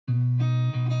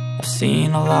I've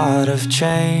seen a lot of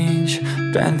change,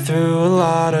 been through a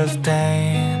lot of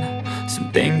pain.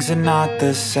 Some things are not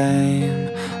the same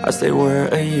as they were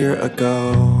a year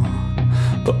ago,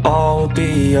 but all will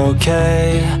be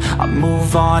okay. I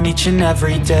move on each and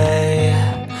every day.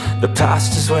 The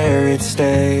past is where it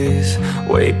stays,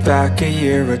 way back a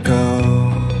year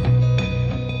ago.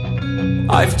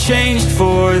 I've changed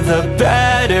for the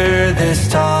better this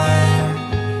time.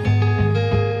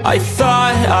 I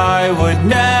thought I would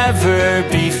never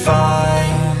be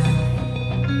fine.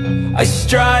 I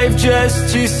strive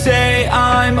just to say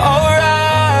I'm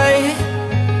alright,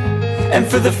 and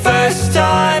for the first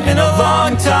time in a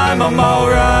long time I'm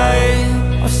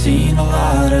alright. I've seen a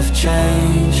lot of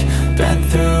change, been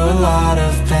through a lot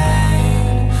of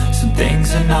pain. Some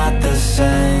things are not the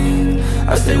same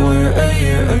as they were a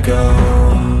year ago,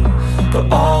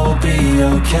 but all will be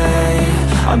okay.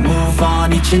 I move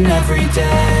on each and every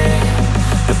day.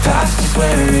 The past is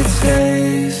where it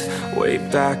stays, way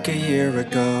back a year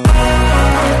ago.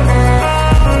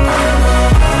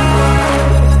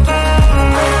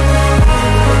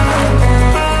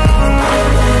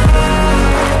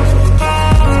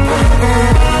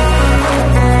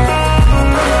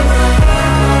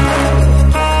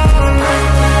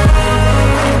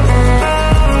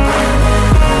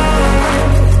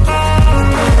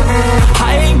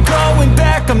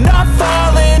 I'm not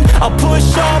falling, I'll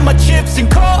push all my chips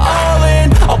and call all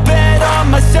in. I'll bet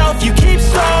on myself, you keep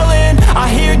stalling. I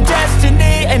hear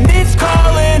destiny and it's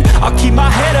calling. I'll keep my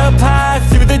head up high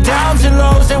through the downs and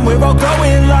lows, and we're all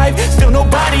going life. Still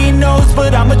nobody knows,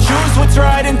 but I'ma choose what's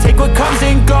right and take what comes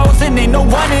and goes. And ain't no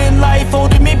one in life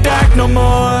holding me back no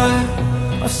more.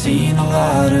 I've seen a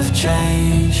lot of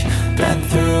change, been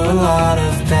through a lot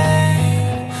of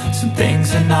pain. Some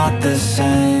things are not the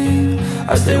same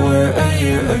as they were a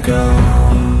year ago,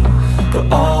 but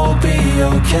all will be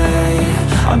okay.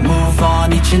 I move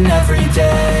on each and every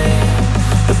day.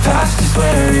 The past is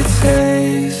where it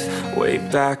stays, way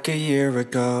back a year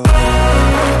ago.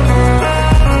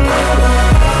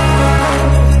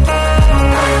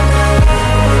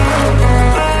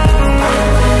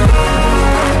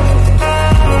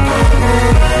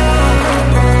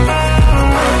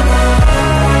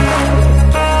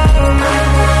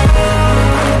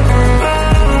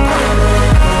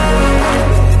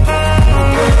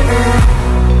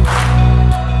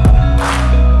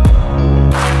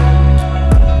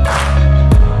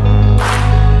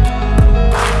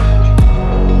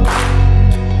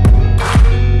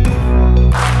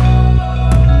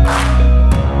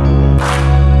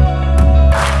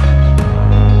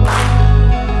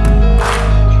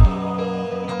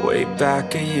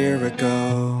 Back a year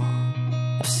ago,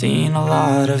 I've seen a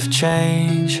lot of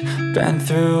change, been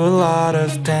through a lot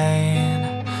of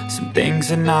pain. Some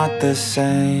things are not the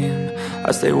same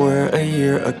as they were a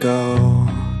year ago,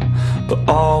 but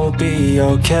all will be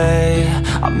okay.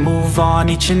 I move on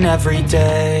each and every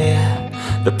day.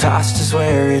 The past is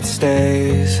where it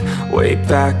stays, way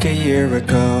back a year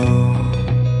ago.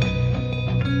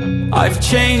 I've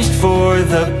changed for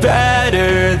the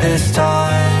better this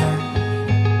time.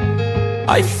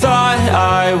 I thought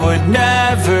I would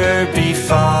never be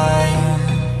fine.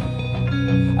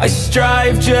 I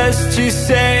strive just to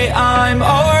say I'm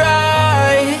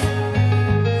alright,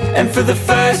 and for the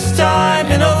first time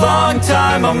in a long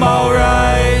time I'm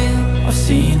alright. I've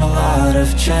seen a lot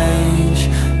of change,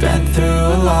 been through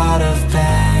a lot of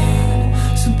pain.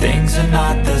 Some things are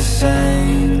not the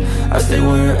same as they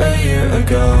were a year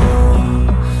ago,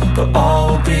 but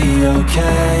all will be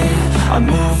okay. I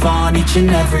move on each and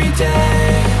every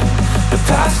day. The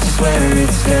past is where it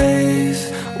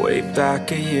stays, way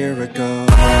back a year ago.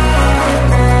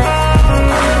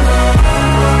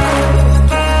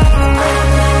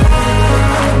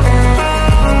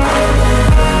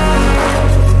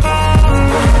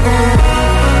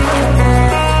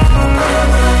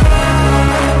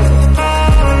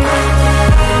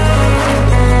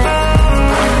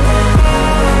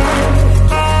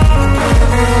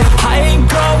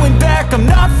 I'm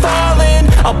not falling,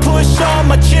 I'll push all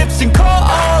my chips and call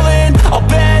all in. I'll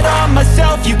bet on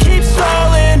myself, you keep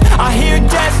stalling. I hear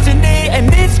destiny and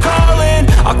it's calling.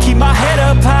 I'll keep my head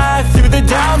up high through the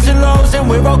downs and lows, and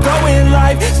we're all going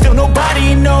life. Still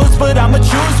nobody knows, but I'ma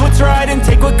choose what's right and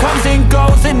take what comes and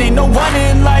goes. And ain't no one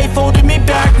in life holding me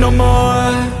back no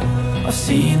more. I've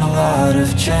seen a lot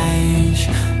of change,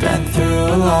 been through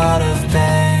a lot of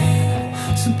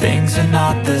pain. Some things are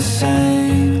not the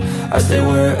same as they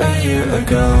were a year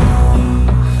ago,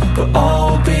 but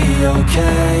all will be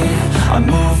okay. I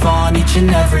move on each and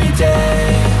every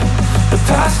day. The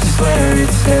past is where it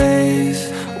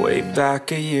stays, way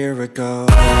back a year ago.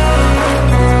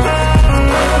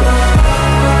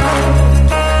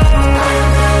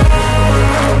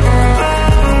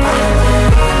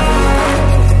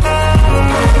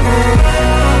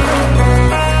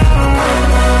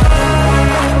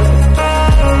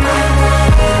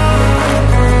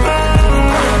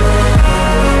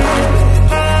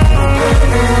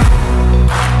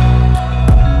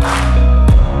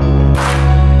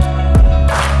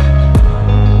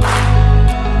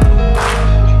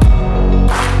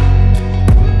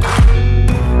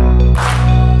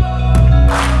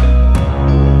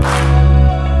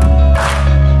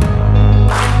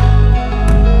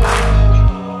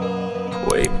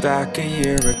 like a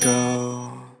year ago.